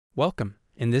Welcome.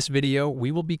 In this video,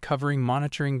 we will be covering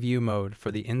Monitoring View mode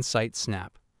for the In-Sight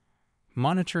SnAPP.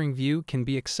 Monitoring View can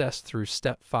be accessed through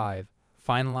Step 5,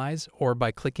 Finalize, or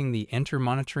by clicking the Enter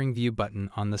Monitoring View button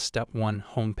on the Step 1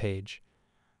 homepage.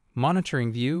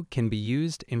 Monitoring View can be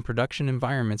used in production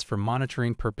environments for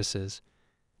monitoring purposes.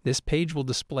 This page will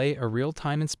display a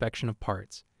real-time inspection of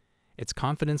parts. Its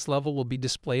confidence level will be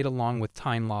displayed along with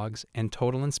time logs and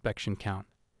total inspection count.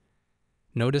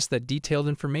 Notice that detailed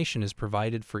information is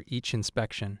provided for each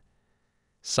inspection.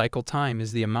 Cycle time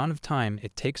is the amount of time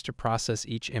it takes to process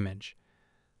each image.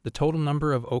 The total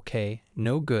number of OK,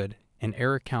 no good, and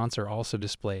error counts are also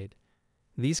displayed.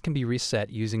 These can be reset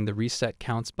using the Reset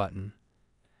Counts button.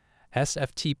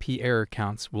 SFTP error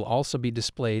counts will also be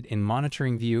displayed in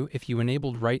Monitoring View if you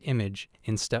enabled Write Image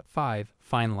in Step 5,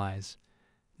 Finalize.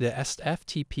 The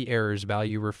SFTP errors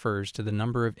value refers to the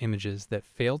number of images that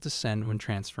fail to send when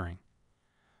transferring.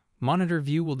 Monitor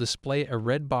View will display a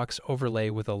red box overlay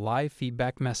with a live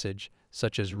feedback message,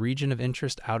 such as region of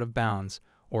interest out of bounds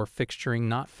or fixturing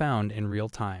not found in real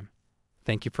time.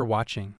 Thank you for watching.